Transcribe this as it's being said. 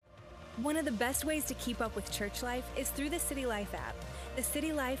One of the best ways to keep up with church life is through the City Life app. The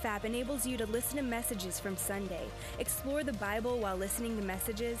City Life app enables you to listen to messages from Sunday, explore the Bible while listening to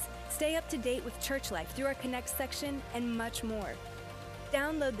messages, stay up to date with church life through our Connect section, and much more.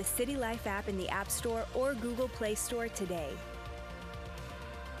 Download the City Life app in the App Store or Google Play Store today.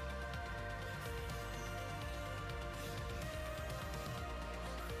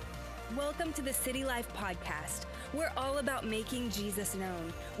 Welcome to the City Life Podcast. We're all about making Jesus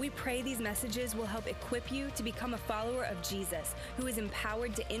known. We pray these messages will help equip you to become a follower of Jesus, who is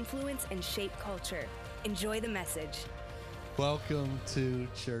empowered to influence and shape culture. Enjoy the message. Welcome to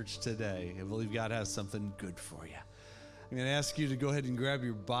church today. I believe God has something good for you. I'm going to ask you to go ahead and grab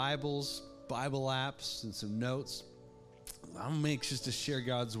your Bibles, Bible apps, and some notes. I'm anxious to share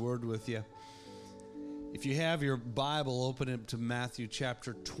God's word with you. If you have your Bible, open it to Matthew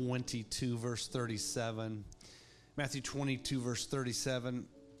chapter 22, verse 37. Matthew 22, verse 37.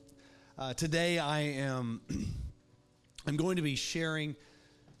 Today I'm going to be sharing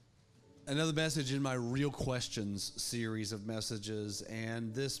another message in my Real Questions series of messages,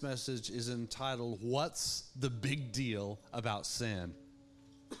 and this message is entitled, What's the Big Deal About Sin?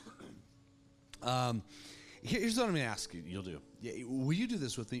 Here's what I'm going to ask you. You'll do. Will you do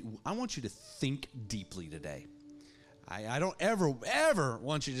this with me? I want you to think deeply today. I don't ever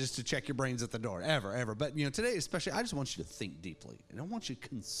want you just to check your brains at the door, ever. But, today especially, I just want you to think deeply. And I want you to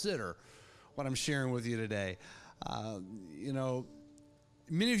consider what I'm sharing with you today.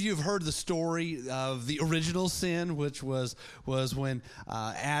 Many of you have heard the story of the original sin, which was when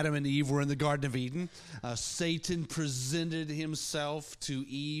Adam and Eve were in the Garden of Eden. Satan presented himself to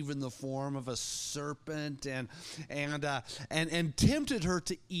Eve in the form of a serpent and tempted her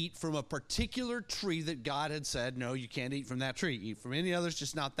to eat from a particular tree that God had said, no, you can't eat from that tree. Eat from any others,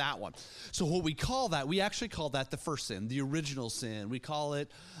 just not that one. So what we actually call that the first sin, the original sin. We call it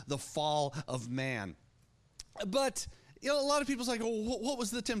the fall of man. But a lot of people's like, well, what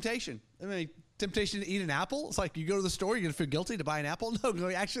was the temptation? I mean, temptation to eat an apple? It's like you go to the store, you're going to feel guilty to buy an apple? No,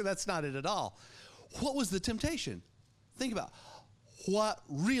 actually, that's not it at all. What was the temptation? Think about what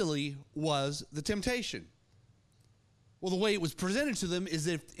really was the temptation. Well, the way it was presented to them is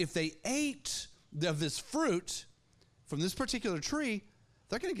if they ate of this fruit from this particular tree,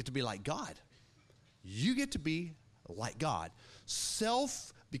 they're going to get to be like God. You get to be like God.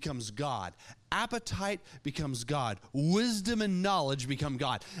 Self becomes God. Appetite becomes God. Wisdom and knowledge become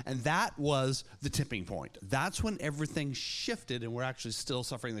God. And that was the tipping point. That's when everything shifted, and we're actually still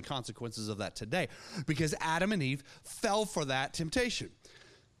suffering the consequences of that today because Adam and Eve fell for that temptation.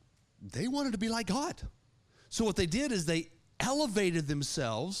 They wanted to be like God. So what they did is they elevated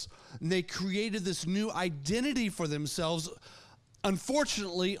themselves, and they created this new identity for themselves,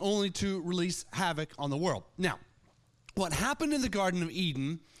 unfortunately, only to release havoc on the world. Now, what happened in the Garden of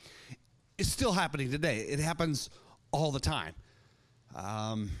Eden is still happening today. It happens all the time.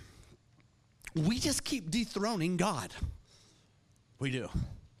 We just keep dethroning God. We do.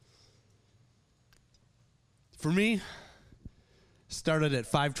 For me, started at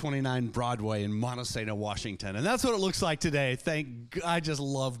 529 Broadway in Montesano, Washington. And that's what it looks like today. I just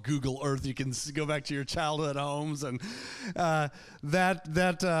love Google Earth. You can go back to your childhood homes. And that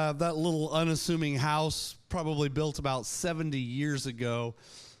little unassuming house, probably built about 70 years ago,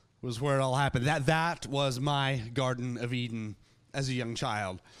 was where it all happened. That was my Garden of Eden as a young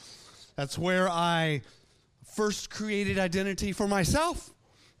child. That's where I first created identity for myself,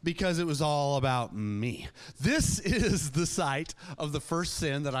 because it was all about me. This is the site of the first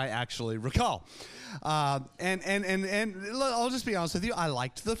sin that I actually recall. And I'll just be honest with you, I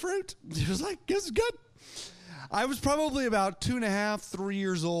liked the fruit. It was good. I was probably about 2.5, 3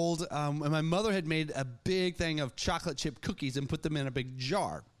 years old, and my mother had made a big thing of chocolate chip cookies and put them in a big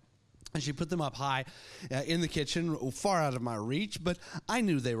jar. And she put them up high in the kitchen, far out of my reach, but I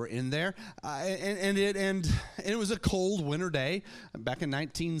knew they were in there. And it was a cold winter day back in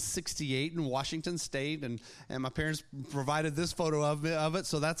 1968 in Washington State, and my parents provided this photo of it,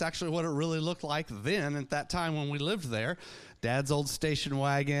 so that's actually what it really looked like then at that time when we lived there. Dad's old station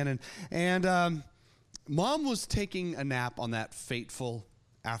wagon, and Mom was taking a nap on that fateful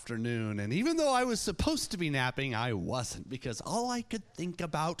afternoon, and even though I was supposed to be napping, I wasn't, because all I could think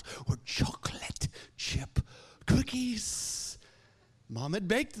about were chocolate chip cookies. Mom had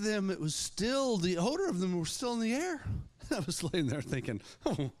baked them. It was still, the odor of them was still in the air. I was laying there thinking,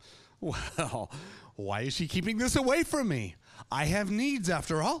 oh, well, why is she keeping this away from me? I have needs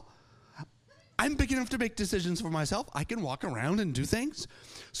after all. I'm big enough to make decisions for myself. I can walk around and do things.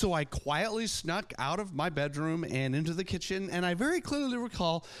 So I quietly snuck out of my bedroom and into the kitchen, and I very clearly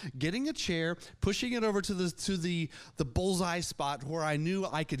recall getting a chair, pushing it over to the bullseye spot where I knew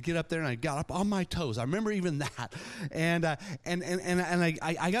I could get up there, and I got up on my toes. I remember even that. And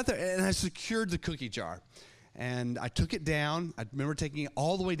I got there, and I secured the cookie jar. And I took it down. I remember taking it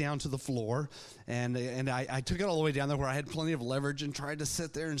all the way down to the floor. And I took it all the way down there where I had plenty of leverage and tried to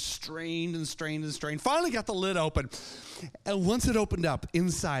sit there and strained and strained and strained. Finally got the lid open. And once it opened up,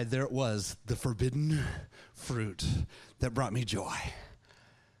 inside there it was, the forbidden fruit that brought me joy.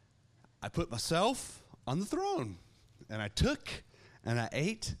 I put myself on the throne. And I took and I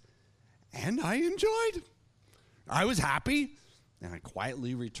ate and I enjoyed. I was happy. And I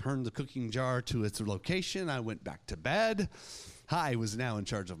quietly returned the cooking jar to its location. I went back to bed. I was now in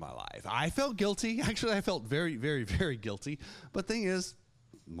charge of my life. I felt guilty. Actually, I felt very, very, very guilty. But thing is,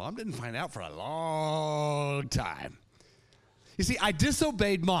 Mom didn't find out for a long time. You see, I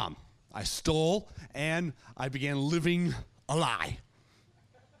disobeyed Mom. I stole, and I began living a lie.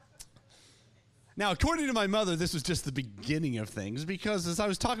 Now, according to my mother, this was just the beginning of things, because as I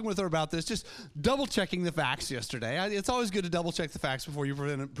was talking with her about this, just double-checking the facts yesterday, it's always good to double-check the facts before you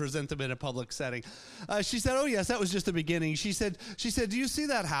present them in a public setting. She said, oh, yes, that was just the beginning. She said, do you see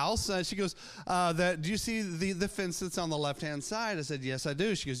that house? She goes, do you see the fence that's on the left-hand side? I said, yes, I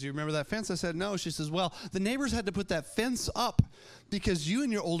do. She goes, do you remember that fence? I said, no. She says, well, the neighbors had to put that fence up because you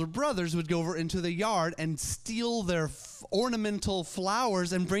and your older brothers would go over into the yard and steal their ornamental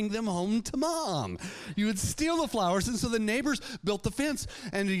flowers and bring them home to Mom. You would steal the flowers, and so the neighbors built the fence.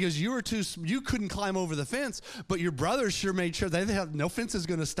 And because you couldn't climb over the fence, but your brothers sure made sure they had no fence is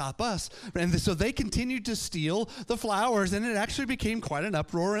going to stop us. And so they continued to steal the flowers, and it actually became quite an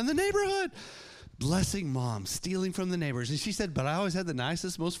uproar in the neighborhood. Blessing Mom, stealing from the neighbors. And she said, but I always had the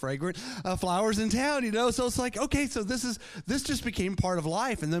nicest, most fragrant flowers in town, you know? So it's like, okay, so this just became part of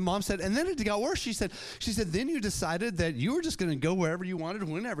life. And then Mom said, and then it got worse. She said, then you decided that you were just going to go wherever you wanted,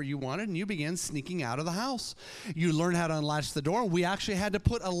 whenever you wanted, and you began sneaking out of the house. You learned how to unlatch the door. We actually had to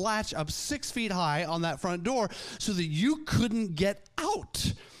put a latch up 6 feet high on that front door so that you couldn't get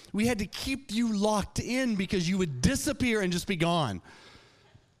out. We had to keep you locked in because you would disappear and just be gone.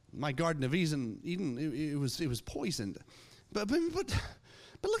 My Garden of Eden, it was poisoned. But look at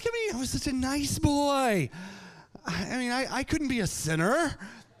me. I was such a nice boy. I mean, I couldn't be a sinner.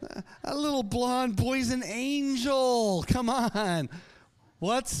 A little blonde poison angel. Come on.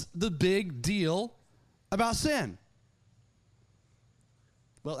 What's the big deal about sin?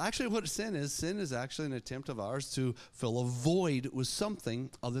 Well, actually what sin is actually an attempt of ours to fill a void with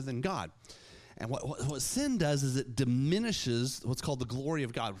something other than God. And what sin does is it diminishes what's called the glory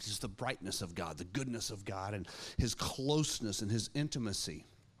of God, which is the brightness of God, the goodness of God, and his closeness and his intimacy.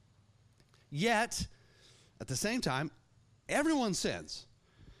 Yet, at the same time, everyone sins,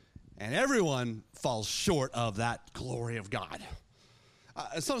 and everyone falls short of that glory of God.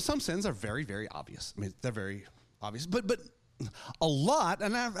 So some sins are very, very obvious. I mean, they're very obvious. But a lot,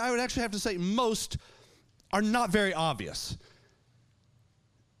 and I would actually have to say most, are not very obvious.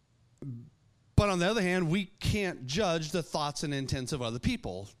 But on the other hand, we can't judge the thoughts and intents of other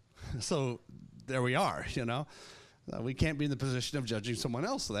people. So there we are, you know. We can't be in the position of judging someone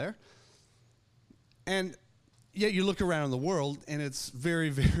else there. And yet you look around the world, and it's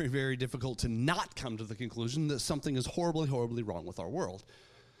very, very, very difficult to not come to the conclusion that something is horribly, horribly wrong with our world.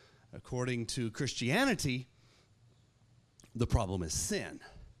 According to Christianity, the problem is sin.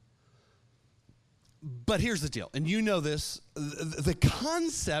 But here's the deal, and you know this, the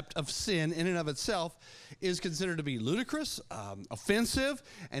concept of sin in and of itself is considered to be ludicrous, offensive,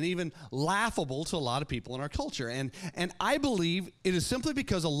 and even laughable to a lot of people in our culture. And I believe it is simply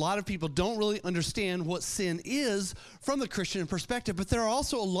because a lot of people don't really understand what sin is from the Christian perspective, but there are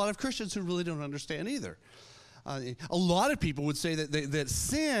also a lot of Christians who really don't understand either. A lot of people would say that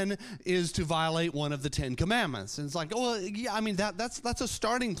sin is to violate one of the 10 commandments. And it's like, oh, well, yeah, I mean, that's a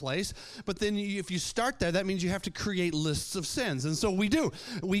starting place. But then if you start there, that means you have to create lists of sins. And so we do.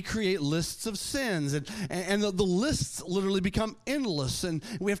 We create lists of sins. And the lists literally become endless. And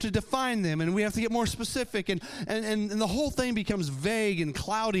we have to define them. And we have to get more specific. And the whole thing becomes vague and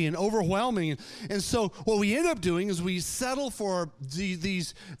cloudy and overwhelming. And so what we end up doing is we settle for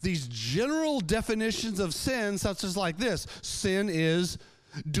these general definitions of sin, such as like this: sin is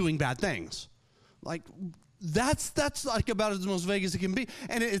doing bad things. Like that's like about as most vague as it can be.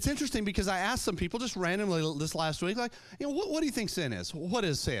 And it's interesting because I asked some people just randomly this last week, like, you know, what do you think sin is? What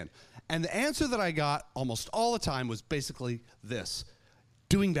is sin? And the answer that I got almost all the time was basically this: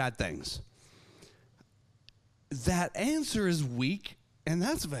 doing bad things. That answer is weak and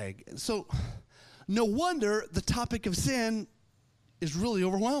that's vague. So no wonder the topic of sin is really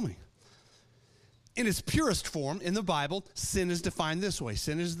overwhelming. In its purest form in the Bible, sin is defined this way.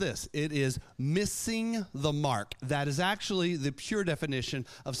 Sin is this. It is missing the mark. That is actually the pure definition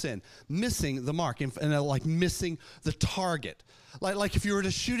of sin. Missing the mark, and like missing the target. Like if you were at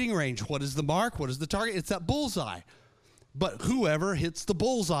a shooting range, what is the mark? What is the target? It's that bullseye. But whoever hits the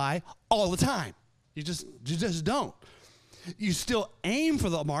bullseye all the time. You just don't. You still aim for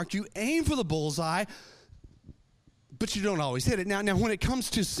the mark. You aim for the bullseye, but you don't always hit it. Now, when it comes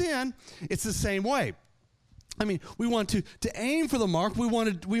to sin, it's the same way. I mean, we want to aim for the mark. We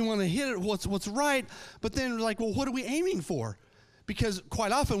want to hit it what's right, but then we're like, well, what are we aiming for? Because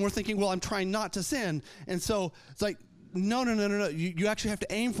quite often we're thinking, well, I'm trying not to sin. And so it's like, no. You actually have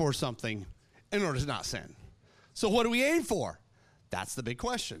to aim for something in order to not sin. So what do we aim for? That's the big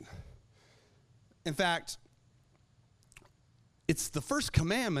question. In fact, it's the first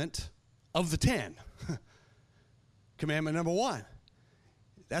commandment of the 10. Commandment number 1.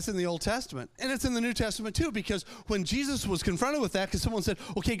 That's in the Old Testament. And it's in the New Testament too, because when Jesus was confronted with that, because someone said,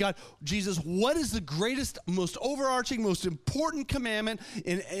 okay, God, Jesus, what is the greatest, most overarching, most important commandment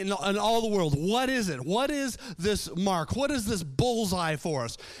in all the world? What is it? What is this mark? What is this bullseye for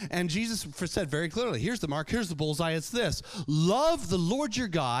us? And Jesus said very clearly, here's the mark, here's the bullseye, it's this. Love the Lord your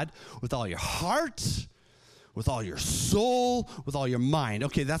God with all your heart, with all your soul, with all your mind.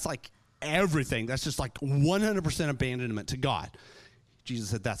 Okay, that's like everything. That's just like 100% abandonment to God. Jesus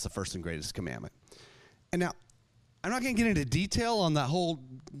said that's the first and greatest commandment. And now, I'm not going to get into detail on that whole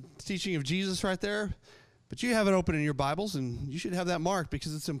teaching of Jesus right there, but you have it open in your Bibles, and you should have that marked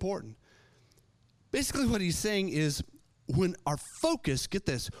because it's important. Basically, what he's saying is when our focus, get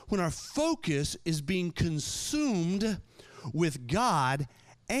this, when our focus is being consumed with God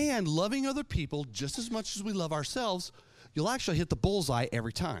and loving other people just as much as we love ourselves, you'll actually hit the bullseye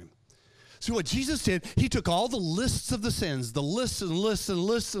every time. So what Jesus did, he took all the lists of the sins, the lists and lists and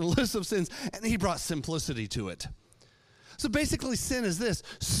lists and lists of sins, and he brought simplicity to it. So basically sin is this.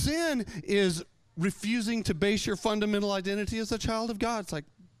 Sin is refusing to base your fundamental identity as a child of God. It's like,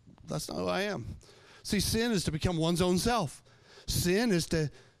 that's not who I am. See, sin is to become one's own self. Sin is to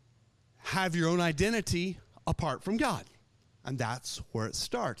have your own identity apart from God. And that's where it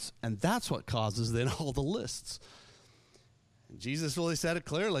starts. And that's what causes then all the lists. Jesus really said it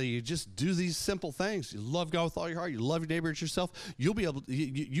clearly. You just do these simple things. You love God with all your heart. You love your neighbor as yourself. You'll be able to,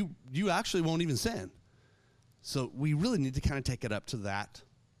 you actually won't even sin. So we really need to kind of take it up to that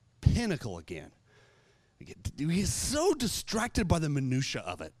pinnacle again. We get so distracted by the minutia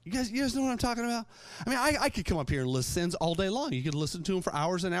of it. You guys know what I'm talking about? I mean, I could come up here and list sins all day long. You could listen to them for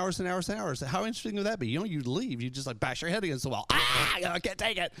hours and hours and hours and hours. How interesting would that be? You'd leave. You just like bash your head against the wall. I can't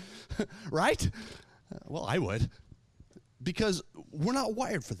take it. Right? Well, I would. Because we're not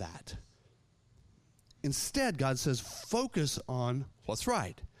wired for that. Instead, God says, focus on what's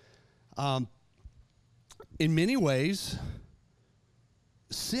right. In many ways,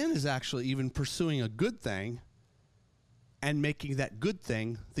 sin is actually even pursuing a good thing and making that good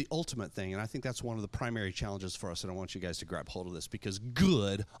thing the ultimate thing. And I think that's one of the primary challenges for us, and I want you guys to grab hold of this, because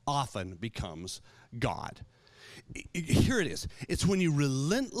good often becomes God. Here it is. It's when you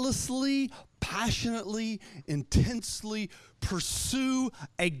relentlessly, passionately, intensely pursue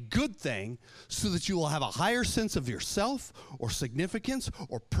a good thing so that you will have a higher sense of yourself or significance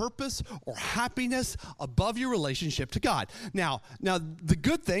or purpose or happiness above your relationship to God. Now the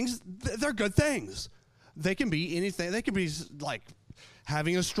good things, they're good things. They can be anything. They can be like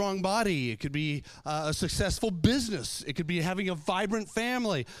having a strong body. It could be a successful business. It could be having a vibrant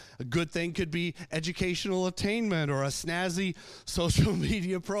family. A good thing could be educational attainment or a snazzy social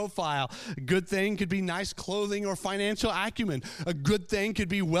media profile. A good thing could be nice clothing or financial acumen. A good thing could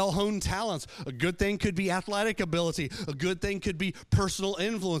be well-honed talents. A good thing could be athletic ability. A good thing could be personal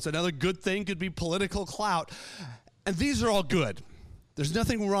influence. Another good thing could be political clout. And these are all good. There's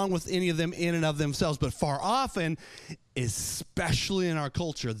nothing wrong with any of them in and of themselves, but far often, especially in our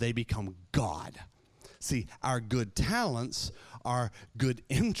culture, they become God. See, our good talents, our good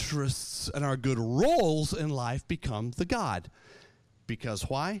interests, and our good roles in life become the God. Because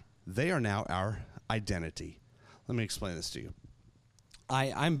why? They are now our identity. Let me explain this to you.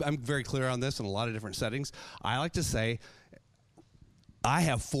 I'm very clear on this in a lot of different settings. I like to say I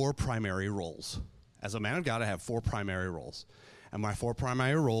have 4 primary roles. As a man of God, I have 4 primary roles. And my 4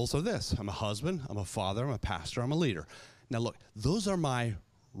 primary roles are this. I'm a husband, I'm a father, I'm a pastor, I'm a leader. Now look, those are my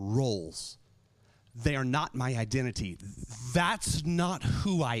roles. They are not my identity. That's not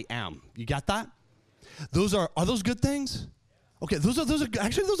who I am. You got that? Those are those good things? Okay, those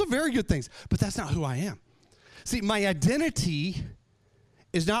are very good things, but that's not who I am. See, my identity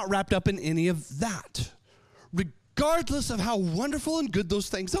is not wrapped up in any of that, regardless of how wonderful and good those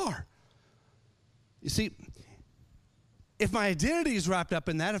things are. You see, if my identity is wrapped up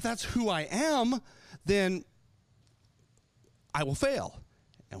in that, if that's who I am, then I will fail.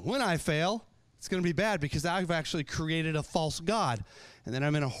 And when I fail, it's going to be bad because I've actually created a false God. And then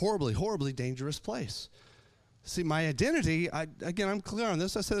I'm in a horribly, horribly dangerous place. See, my identity, I'm clear on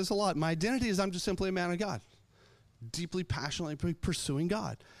this. I say this a lot. My identity is I'm just simply a man of God, deeply, passionately pursuing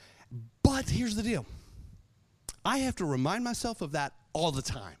God. But here's the deal. I have to remind myself of that all the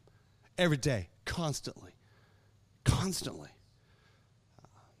time, every day, constantly.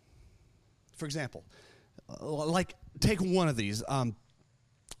 For example, like take one of these,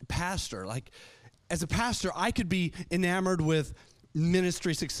 pastor. Like as a pastor, I could be enamored with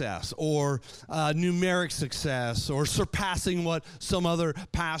ministry success or numeric success or surpassing what some other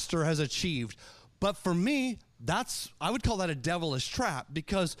pastor has achieved. But for me, I would call that a devilish trap,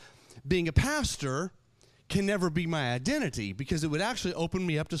 because being a pastor can never be my identity, because it would actually open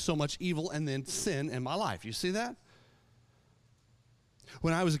me up to so much evil and then sin in my life. You see that?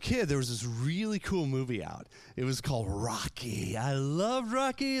 When I was a kid, there was this really cool movie out. It was called Rocky. I loved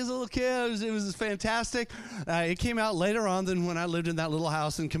Rocky as a little kid. It was fantastic. It came out later on than when I lived in that little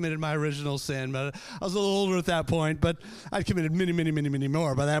house and committed my original sin. But I was a little older at that point, but I'd committed many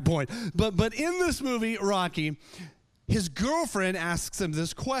more by that point. But in this movie, Rocky, his girlfriend asks him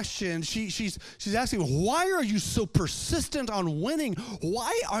this question. She's asking him, why are you so persistent on winning?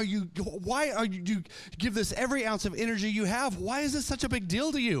 Why are you give this every ounce of energy you have? Why is this such a big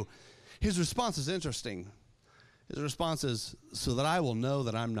deal to you? His response is interesting. His response is, so that I will know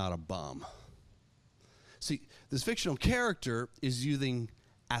that I'm not a bum. See, this fictional character is using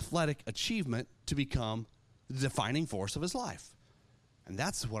athletic achievement to become the defining force of his life. And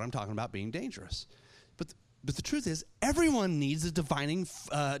that's what I'm talking about being dangerous. But the truth is, everyone needs a defining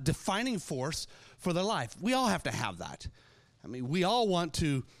force for their life. We all have to have that. I mean, we all want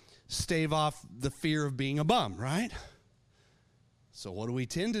to stave off the fear of being a bum, right? So what do we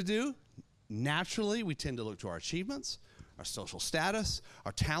tend to do? Naturally, we tend to look to our achievements, our social status,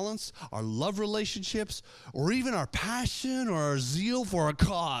 our talents, our love relationships, or even our passion or our zeal for a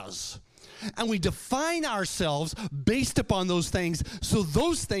cause. And we define ourselves based upon those things, so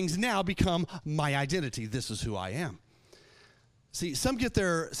those things now become my identity. This is who I am. See, some get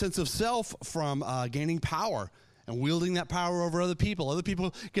their sense of self from gaining power and wielding that power over other people. Other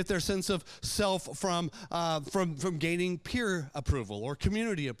people get their sense of self from gaining peer approval or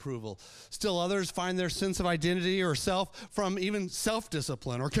community approval. Still others find their sense of identity or self from even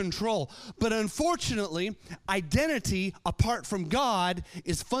self-discipline or control. But unfortunately, identity apart from God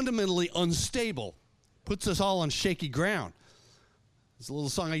is fundamentally unstable. Puts us all on shaky ground. It's a little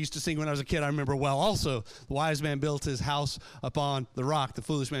song I used to sing when I was a kid, I remember well. Also, the wise man built his house upon the rock. The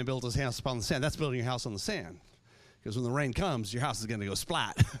foolish man built his house upon the sand. That's building your house on the sand. Because when the rain comes, your house is going to go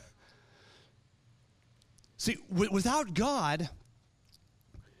splat. See, without God,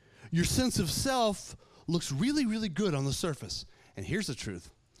 your sense of self looks really, really good on the surface. And here's the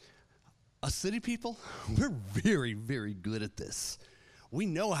truth. Us city people, we're very, very good at this. We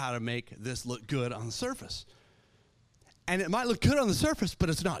know how to make this look good on the surface. And it might look good on the surface,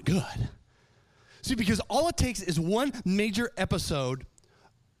 but it's not good. See, because all it takes is one major episode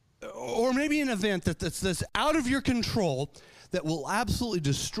or maybe an event that's out of your control that will absolutely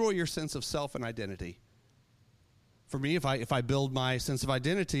destroy your sense of self and identity. For me, if I build my sense of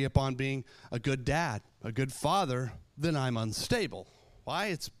identity upon being a good dad, a good father, then I'm unstable. Why?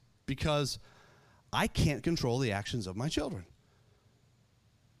 It's because I can't control the actions of my children.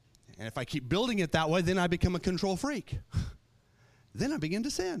 And if I keep building it that way, then I become a control freak. Then I begin to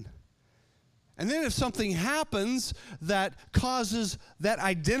sin. And then if something happens that causes that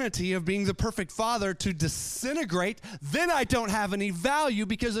identity of being the perfect father to disintegrate, then I don't have any value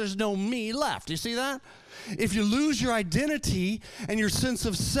because there's no me left. You see that? If you lose your identity and your sense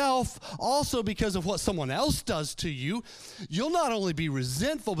of self also because of what someone else does to you, you'll not only be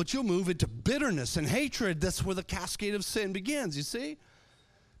resentful, but you'll move into bitterness and hatred. That's where the cascade of sin begins, you see?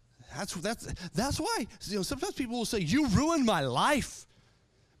 That's why, sometimes people will say, you ruined my life.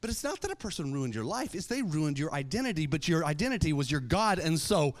 But it's not that a person ruined your life. It's they ruined your identity, but your identity was your God. And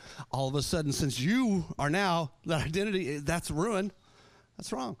so all of a sudden, since you are now that identity, that's ruined.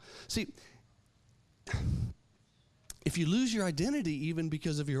 That's wrong. See, if you lose your identity even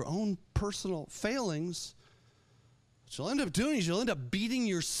because of your own personal failings, what you'll end up doing is you'll end up beating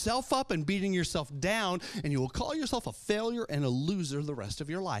yourself up and beating yourself down, and you will call yourself a failure and a loser the rest of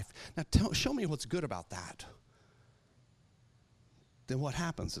your life. Now, show me what's good about that. Then what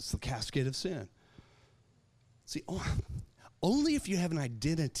happens? It's the cascade of sin. See, Only if you have an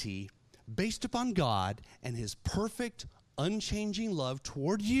identity based upon God and his perfect, unchanging love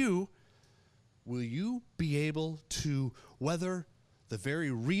toward you will you be able to weather the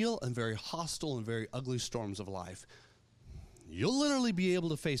very real and very hostile and very ugly storms of life. You'll literally be able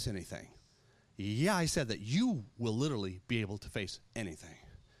to face anything. Yeah, I said that. You will literally be able to face anything.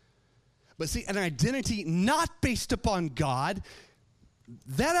 But see, an identity not based upon God,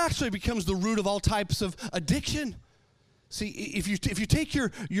 that actually becomes the root of all types of addiction. See, if you take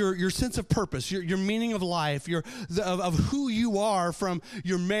your sense of purpose, your meaning of life, of who you are from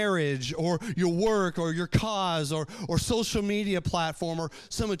your marriage or your work or your cause or social media platform or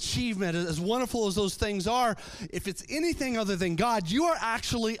some achievement, as wonderful as those things are, if it's anything other than God, you are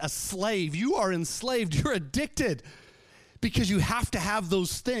actually a slave. You are enslaved. You're addicted because you have to have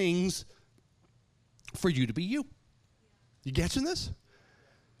those things for you to be you. You catching this?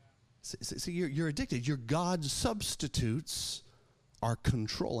 See, you're addicted. Your God substitutes are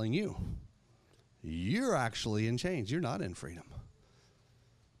controlling you. You're actually in chains. You're not in freedom.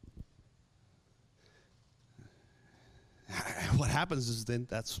 What happens is then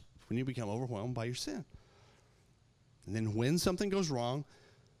that's when you become overwhelmed by your sin. And then when something goes wrong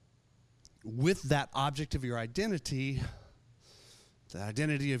with that object of your identity, the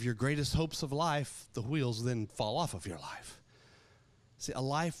identity of your greatest hopes of life, the wheels then fall off of your life. See, a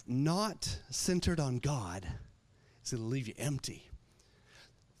life not centered on God is going to leave you empty.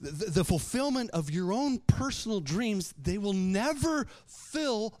 The fulfillment of your own personal dreams, they will never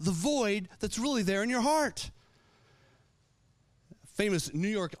fill the void that's really there in your heart. A famous New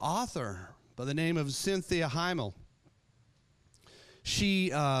York author by the name of Cynthia Heimel,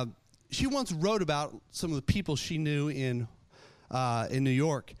 she once wrote about some of the people she knew in New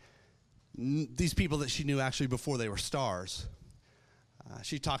York, these people that she knew actually before they were stars.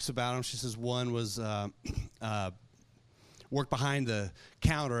 She talks about them. She says one was worked behind the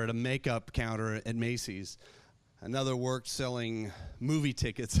counter at a makeup counter at Macy's. Another worked selling movie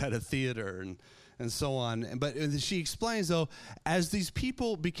tickets at a theater and so on. But she explains, though, as these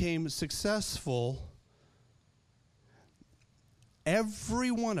people became successful,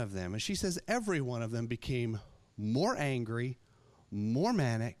 every one of them, and she says every one of them became more angry, more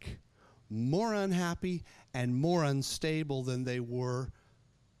manic, more unhappy, and more unstable than they were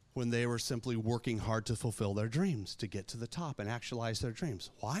when they were simply working hard to fulfill their dreams, to get to the top and actualize their dreams.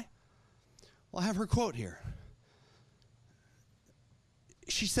 Why? Well, I have her quote here.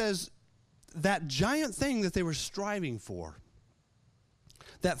 She says, that giant thing that they were striving for,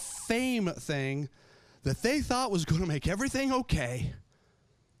 that fame thing that they thought was going to make everything okay,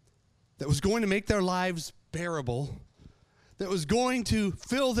 that was going to make their lives bearable, that was going to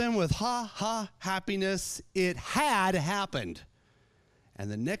fill them with happiness, it had happened. And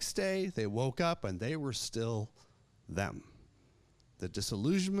the next day, they woke up and they were still them. The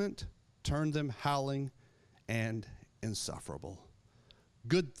disillusionment turned them howling and insufferable.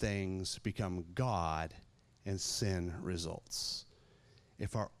 Good things become God and sin results.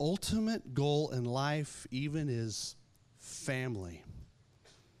 If our ultimate goal in life even is family,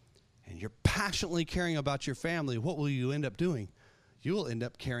 and you're passionately caring about your family, what will you end up doing? You will end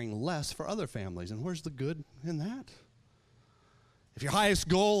up caring less for other families. And where's the good in that? If your highest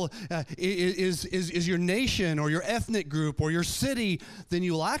goal is your nation or your ethnic group or your city, then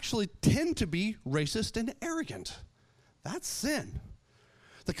you will actually tend to be racist and arrogant. That's sin.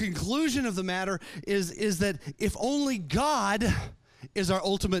 The conclusion of the matter is that if only God is our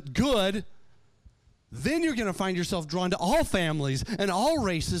ultimate good, then you're going to find yourself drawn to all families and all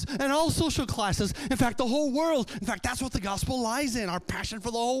races and all social classes. In fact, the whole world. In fact, that's what the gospel lies in, our passion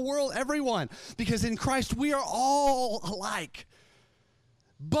for the whole world, everyone. Because in Christ, we are all alike.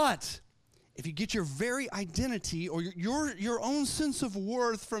 But if you get your very identity or your own sense of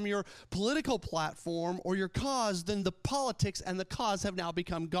worth from your political platform or your cause, then the politics and the cause have now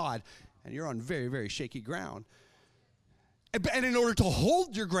become God. And you're on very, very shaky ground. And in order to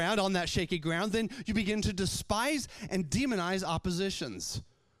hold your ground on that shaky ground, then you begin to despise and demonize oppositions.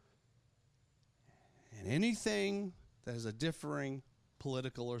 And anything that is a differing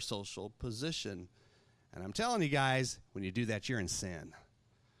political or social position. And I'm telling you guys, when you do that, you're in sin.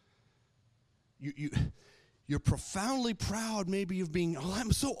 You're profoundly proud maybe of being,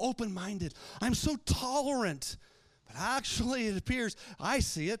 I'm so open-minded. I'm so tolerant. But actually, it appears, I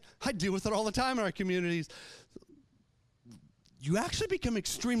see it. I deal with it all the time in our communities. You actually become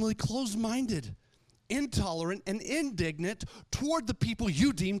extremely closed-minded, intolerant, and indignant toward the people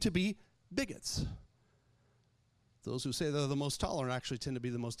you deem to be bigots. Those who say they're the most tolerant actually tend to be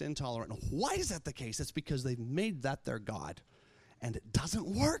the most intolerant. Why is that the case? It's because they've made that their God, and it doesn't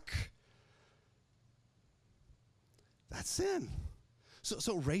work. That's sin.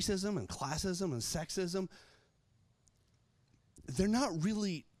 So racism and classism and sexism, they're not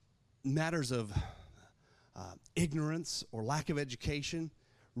really matters of ignorance or lack of education.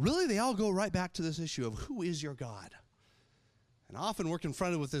 Really, they all go right back to this issue of who is your God? And often we're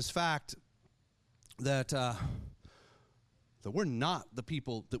confronted with this fact that we're not the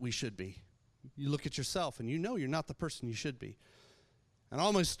people that we should be. You look at yourself and you know you're not the person you should be. And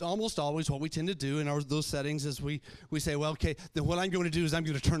almost always what we tend to do in those settings is we say, well, okay, then what I'm going to do is I'm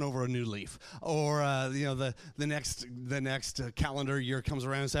going to turn over a new leaf. Or, the next calendar year comes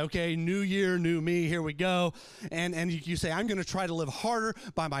around and say, okay, new year, new me, here we go. And you say, I'm going to try to live harder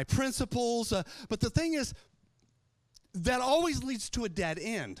by my principles. But the thing is, that always leads to a dead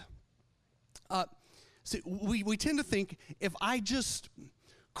end. See, we tend to think if I just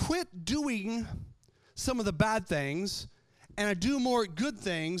quit doing some of the bad things and I do more good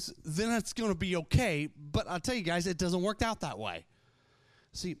things, then it's going to be okay. But I'll tell you guys, it doesn't work out that way.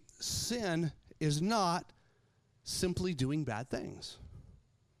 See, sin is not simply doing bad things.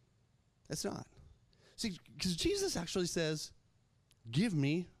 It's not. See, because Jesus actually says, give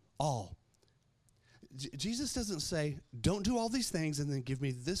me all. Jesus doesn't say, don't do all these things and then give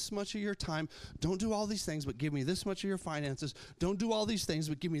me this much of your time. Don't do all these things, but give me this much of your finances. Don't do all these things,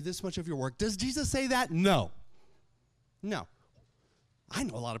 but give me this much of your work. Does Jesus say that? No. No. I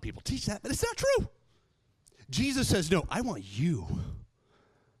know a lot of people teach that, but it's not true. Jesus says, no, I want you.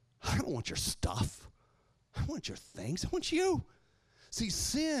 I don't want your stuff. I want your things. I want you. See,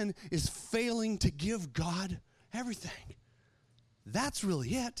 sin is failing to give God everything. That's really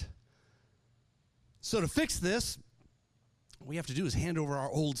it. So to fix this, what we have to do is hand over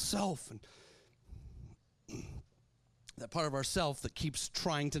our old self, and that part of ourself that keeps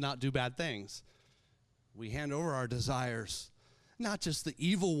trying to not do bad things. We hand over our desires, not just the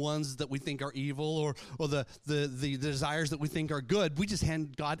evil ones that we think are evil or the desires that we think are good. We just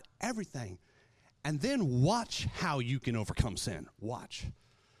hand God everything. And then watch how you can overcome sin. Watch.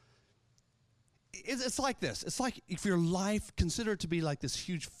 It's like this. It's like if your life, consider it to be like this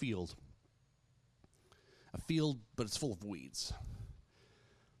huge field. A field, but it's full of weeds.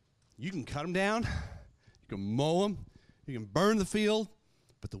 You can cut them down, you can mow them, you can burn the field,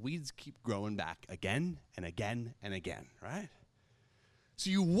 but the weeds keep growing back again and again and again, right? So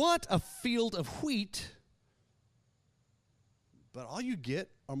you want a field of wheat, but all you get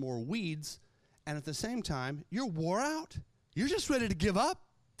are more weeds, and at the same time, you're wore out. You're just ready to give up.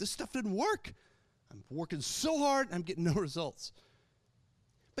 This stuff didn't work. I'm working so hard, I'm getting no results.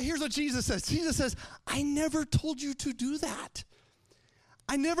 But here's what Jesus says. Jesus says, I never told you to do that.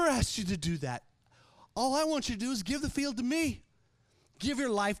 I never asked you to do that. All I want you to do is give the field to me. Give your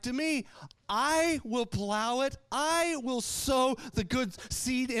life to me. I will plow it. I will sow the good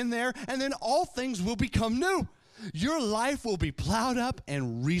seed in there, and then all things will become new. Your life will be plowed up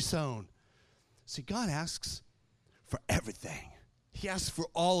and resown. See, God asks for everything. He asks for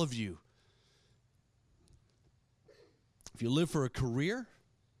all of you. If you live for a career,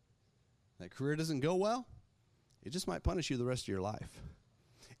 that career doesn't go well, it just might punish you the rest of your life.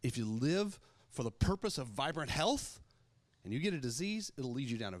 If you live for the purpose of vibrant health and you get a disease, it'll lead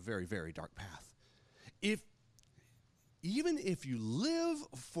you down a very, very dark path. Even if you live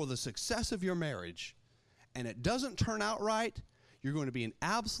for the success of your marriage and it doesn't turn out right, you're going to be in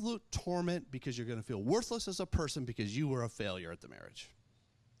absolute torment because you're going to feel worthless as a person because you were a failure at the marriage.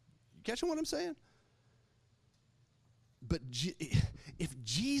 You catching what I'm saying? But if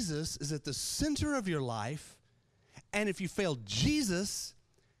Jesus is at the center of your life, and if you fail Jesus,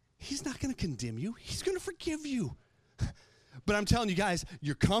 he's not going to condemn you. He's going to forgive you. But I'm telling you guys,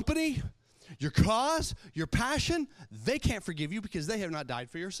 your company, your cause, your passion, they can't forgive you because they have not died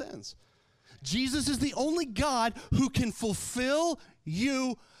for your sins. Jesus is the only God who can fulfill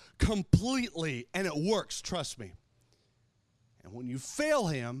you completely, and it works, trust me. And when you fail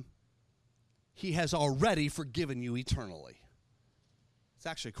him, he has already forgiven you eternally. It's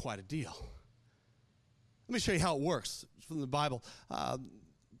actually quite a deal. Let me show you how it works. It's from the Bible.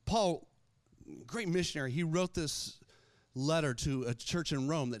 Paul, great missionary, he wrote this letter to a church in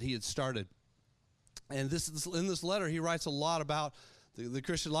Rome that he had started. And in this letter, he writes a lot about the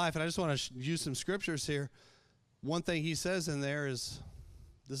Christian life. And I just want to use some scriptures here. One thing he says in there is,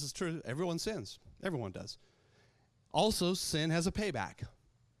 this is true, everyone sins. Everyone does. Also, sin has a payback.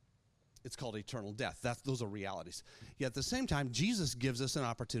 It's called eternal death. Those are realities. Yet at the same time, Jesus gives us an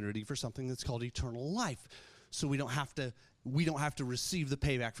opportunity for something that's called eternal life. So we don't have to receive the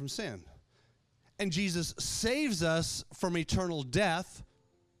payback from sin. And Jesus saves us from eternal death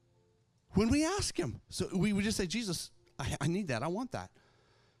when we ask him. So we would just say, Jesus, I need that. I want that.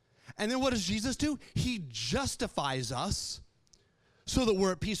 And then what does Jesus do? He justifies us so that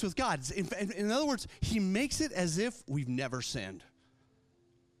we're at peace with God. In other words, he makes it as if we've never sinned.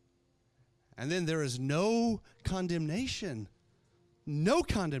 And then there is no condemnation. No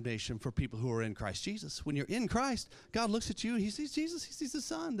condemnation for people who are in Christ Jesus. When you're in Christ, God looks at you, he sees Jesus, he sees the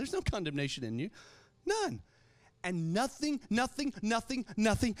Son. There's no condemnation in you. None. And nothing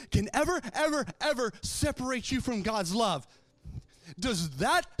can ever separate you from God's love. Does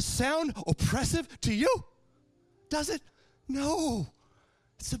that sound oppressive to you? Does it? No.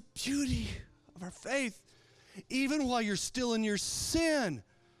 It's the beauty of our faith. Even while you're still in your sin,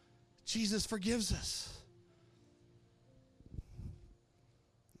 Jesus forgives us.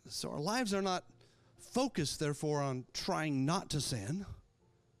 So our lives are not focused, therefore, on trying not to sin,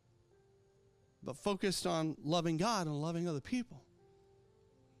 but focused on loving God and loving other people.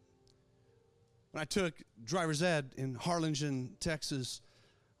 When I took driver's ed in Harlingen, Texas,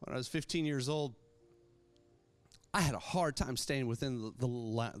 when I was 15 years old, I had a hard time staying within the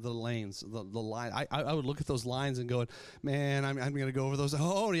lanes, the line. I would look at those lines and go, man, I'm going to go over those.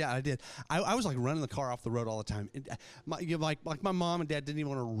 Oh, yeah, I did. I was like running the car off the road all the time. Like my mom and dad didn't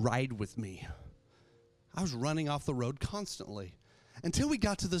even want to ride with me. I was running off the road constantly until we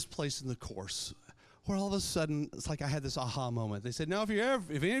got to this place in the course where all of a sudden, it's like I had this aha moment. They said, now, if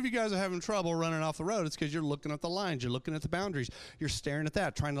any of you guys are having trouble running off the road, it's because you're looking at the lines, you're looking at the boundaries, you're staring at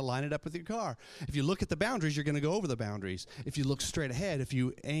that, trying to line it up with your car. If you look at the boundaries, you're going to go over the boundaries. If you look straight ahead, if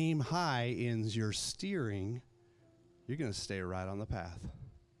you aim high in your steering, you're going to stay right on the path.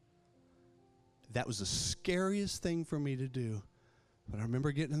 That was the scariest thing for me to do. But I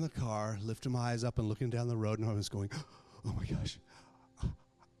remember getting in the car, lifting my eyes up and looking down the road, and I was going, oh my gosh,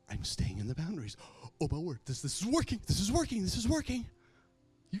 I'm staying in the boundaries. Oh my word, this is working, this is working, this is working.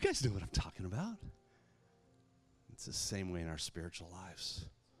 You guys know what I'm talking about. It's the same way in our spiritual lives.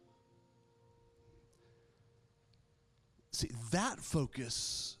 See, that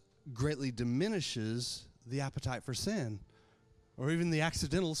focus greatly diminishes the appetite for sin or even the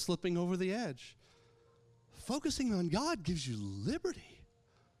accidental slipping over the edge. Focusing on God gives you liberty.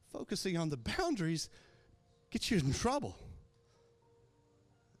 Focusing on the boundaries gets you in trouble.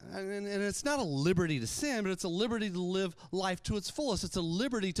 And it's not a liberty to sin, but it's a liberty to live life to its fullest. It's a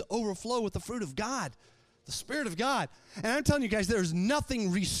liberty to overflow with the fruit of God, the Spirit of God. And I'm telling you guys, there's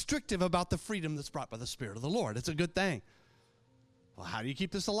nothing restrictive about the freedom that's brought by the Spirit of the Lord. It's a good thing. Well, how do you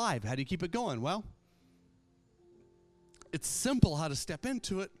keep this alive? How do you keep it going? Well, it's simple how to step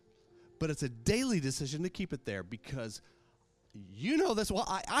into it, but it's a daily decision to keep it there because you know this. Well,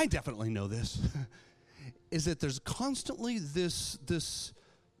 I definitely know this, is that there's constantly this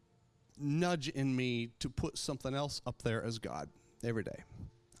nudge in me to put something else up there as God every day.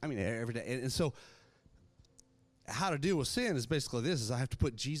 I mean, every day. And so how to deal with sin is basically this, is I have to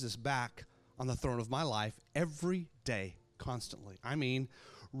put Jesus back on the throne of my life every day, constantly. I mean,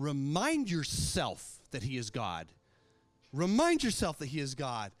 remind yourself that he is God. Remind yourself that he is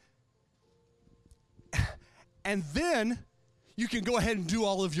God. And then you can go ahead and do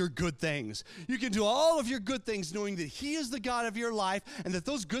all of your good things. You can do all of your good things knowing that he is the God of your life and that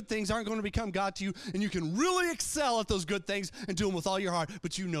those good things aren't going to become God to you, and you can really excel at those good things and do them with all your heart,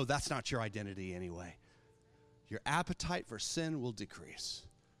 but you know that's not your identity anyway. Your appetite for sin will decrease.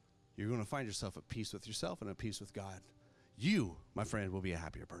 You're going to find yourself at peace with yourself and at peace with God. You, my friend, will be a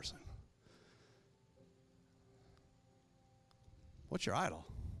happier person. What's your idol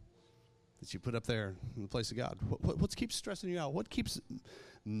that you put up there in the place of God? What keeps stressing you out? What keeps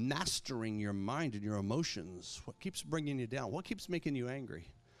mastering your mind and your emotions? What keeps bringing you down? What keeps making you angry?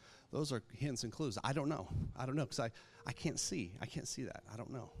 Those are hints and clues. I don't know because I can't see. I can't see that. I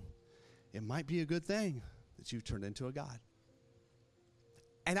don't know. It might be a good thing that you've turned into a God.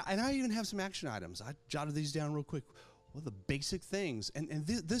 And I even have some action items. I jotted these down real quick. What are the basic things? And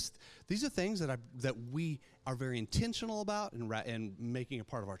these are things that we are very intentional about and making a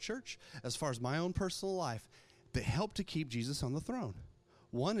part of our church, as far as my own personal life, that help to keep Jesus on the throne.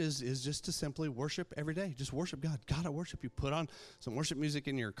 One is just to simply worship every day. Just worship God. God, I worship you. Put on some worship music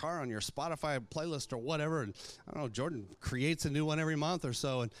in your car on your Spotify playlist or whatever. And I don't know, Jordan creates a new one every month or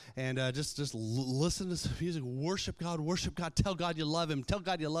so. And just listen to some music. Worship God. Worship God. Tell God you love him. Tell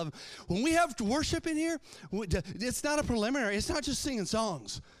God you love him. When we have worship in here, it's not a preliminary. It's not just singing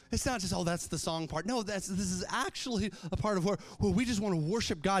songs. It's not just, that's the song part. No, this is actually a part of where we just want to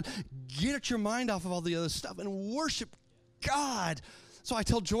worship God. Get your mind off of all the other stuff and worship God. So I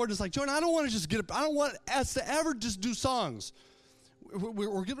tell Jordan, it's like, Jordan, I don't want to just get up. I don't want us to ever just do songs.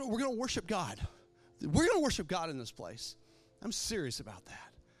 We're going to worship God. We're going to worship God in this place. I'm serious about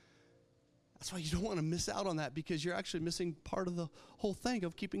that. That's why you don't want to miss out on that, because you're actually missing part of the whole thing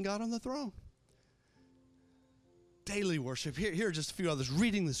of keeping God on the throne. Daily worship. Here are just a few others.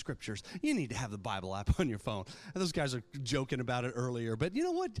 Reading the scriptures. You need to have the Bible app on your phone. And those guys are joking about it earlier, but you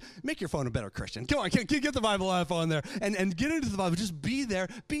know what? Make your phone a better Christian. Come on, get the Bible app on there and get into the Bible. Just be there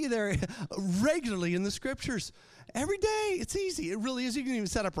regularly in the scriptures. Every day. It's easy. It really is. You can even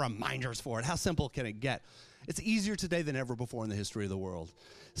set up reminders for it. How simple can it get? It's easier today than ever before in the history of the world.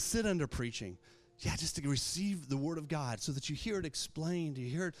 Sit under preaching. Yeah, just to receive the word of God so that you hear it explained, you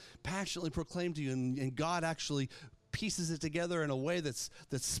hear it passionately proclaimed to you, and God actually pieces it together in a way that's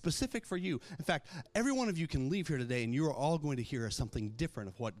specific for you. In fact, every one of you can leave here today, and you are all going to hear something different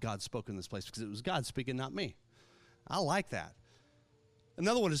of what God spoke in this place, because it was God speaking, not me. I like that.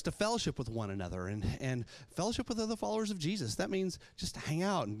 Another one is to fellowship with one another and fellowship with other followers of Jesus. That means just to hang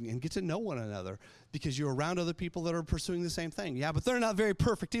out and get to know one another, because you're around other people that are pursuing the same thing. Yeah, but they're not very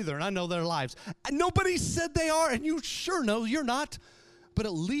perfect either, and I know their lives. And nobody said they are, and you sure know you're not. But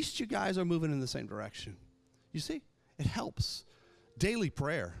at least you guys are moving in the same direction. You see? It helps. Daily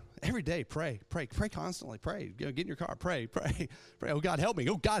prayer. Every day, pray constantly. Pray. Get in your car. Pray. Oh, God, help me.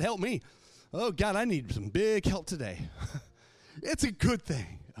 Oh, God, help me. Oh, God, I need some big help today. It's a good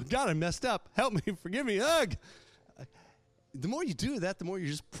thing. Oh, God, I messed up. Help me. Forgive me. Ugh. The more you do that, the more you're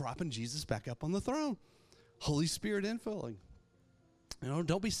just propping Jesus back up on the throne. Holy Spirit infilling.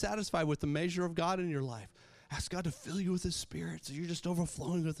 Don't be satisfied with the measure of God in your life. Ask God to fill you with His Spirit so you're just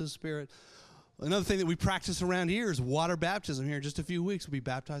overflowing with His Spirit. Another thing that we practice around here is water baptism. Here in just a few weeks, we'll be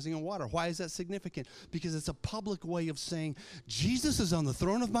baptizing in water. Why is that significant? Because it's a public way of saying, Jesus is on the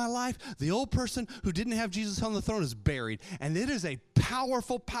throne of my life. The old person who didn't have Jesus on the throne is buried. And it is a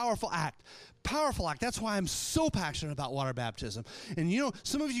powerful, powerful act. Powerful act. That's why I'm so passionate about water baptism. And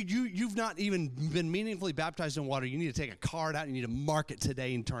some of you've not even been meaningfully baptized in water. You need to take a card out. You need to mark it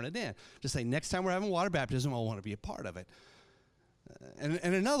today and turn it in. Just say, next time we're having water baptism, I want to be a part of it. And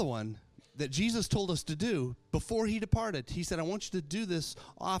another one that Jesus told us to do before He departed. He said, I want you to do this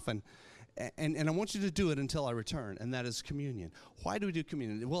often, and I want you to do it until I return, and that is communion. Why do we do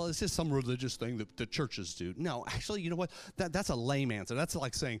communion? Well, it's just some religious thing that the churches do. No, actually, you know what? That's a lame answer. That's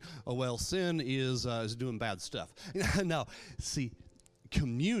like saying, oh, well, sin is doing bad stuff. No, see,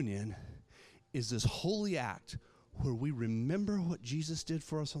 communion is this holy act where we remember what Jesus did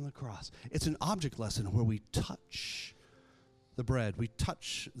for us on the cross. It's an object lesson where we touch the bread, we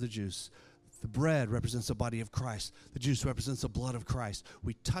touch the juice. The bread represents the body of Christ. The juice represents the blood of Christ.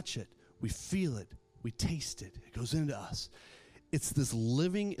 We touch it, we feel it, we taste it. It goes into us. It's this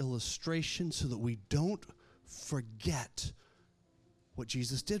living illustration so that we don't forget what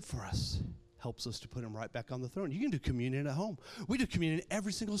Jesus did for us. Helps us to put Him right back on the throne. You can do communion at home. We do communion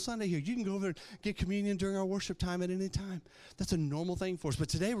every single Sunday here. You can go over and get communion during our worship time at any time. That's a normal thing for us. But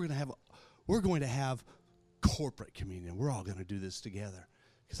today we're going to have corporate communion. We're all going to do this together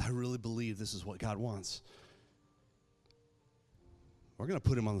because I really believe this is what God wants. We're going to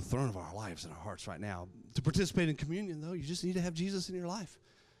put Him on the throne of our lives and our hearts right now. To participate in communion, though, you just need to have Jesus in your life.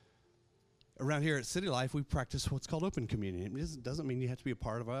 Around here at City Life, we practice what's called open communion. It doesn't mean you have to be a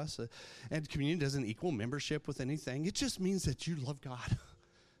part of us. And communion doesn't equal membership with anything. It just means that you love God.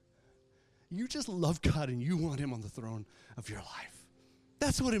 You just love God and you want Him on the throne of your life.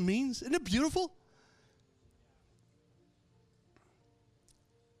 That's what it means. Isn't it beautiful?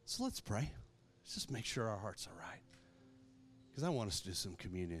 So let's pray. Let's just make sure our hearts are right. Because I want us to do some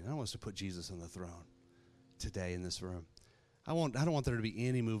communion. I want us to put Jesus on the throne today in this room. I don't want there to be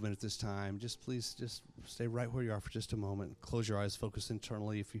any movement at this time. Please stay right where you are for just a moment. Close your eyes, focus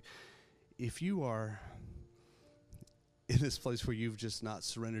internally. If you are in this place where you've just not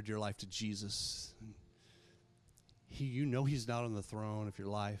surrendered your life to Jesus, you know He's not on the throne of your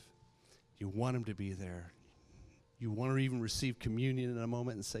life. You want Him to be there. You want to even receive communion in a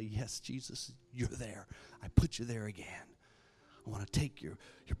moment and say, yes, Jesus, you're there. I put you there again. I want to take your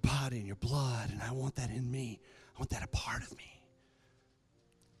body and your blood, and I want that in me. I want that a part of me.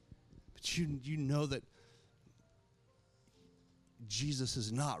 But you know that Jesus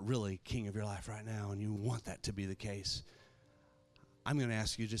is not really king of your life right now, and you want that to be the case. I'm going to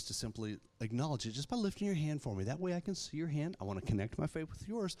ask you just to simply acknowledge it just by lifting your hand for me. That way I can see your hand. I want to connect my faith with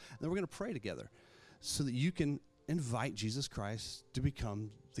yours, and then we're going to pray together so that you can invite Jesus Christ to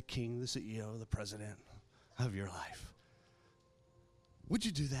become the king, the CEO, the president of your life. Would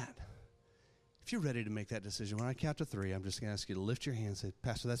you do that? If you're ready to make that decision, when I count to 3, I'm just going to ask you to lift your hand and say,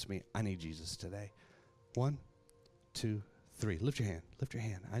 Pastor, that's me. I need Jesus today. 1, 2, 3. Lift your hand. Lift your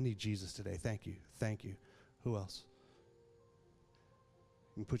hand. I need Jesus today. Thank you. Thank you. Who else?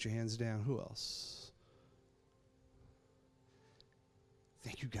 You can put your hands down. Who else?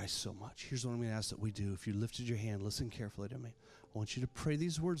 Thank Thank you guys so much. Here's what I'm going to ask that we do. If you lifted your hand, listen carefully to me. I want you to pray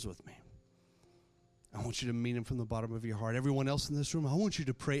these words with me. I want you to mean them from the bottom of your heart. Everyone else in this room, I want you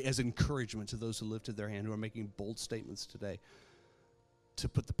to pray as encouragement to those who lifted their hand, who are making bold statements today to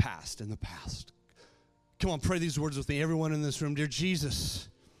put the past in the past. Come on, pray these words with me. Everyone in this room, dear Jesus,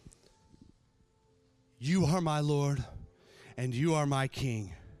 you are my Lord and you are my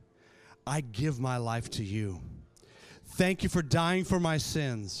King. I give my life to you. Thank you for dying for my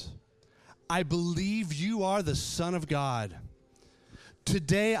sins. I believe you are the Son of God.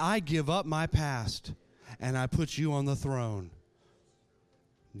 Today I give up my past and I put you on the throne.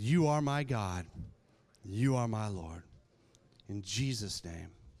 You are my God. You are my Lord. In Jesus'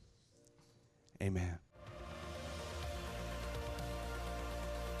 name, amen.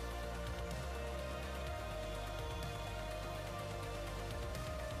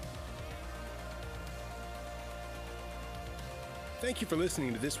 Thank you for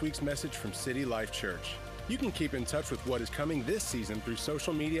listening to this week's message from City Life Church. You can keep in touch with what is coming this season through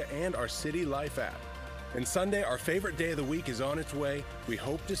social media and our City Life app. And Sunday, our favorite day of the week, is on its way. We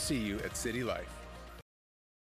hope to see you at City Life.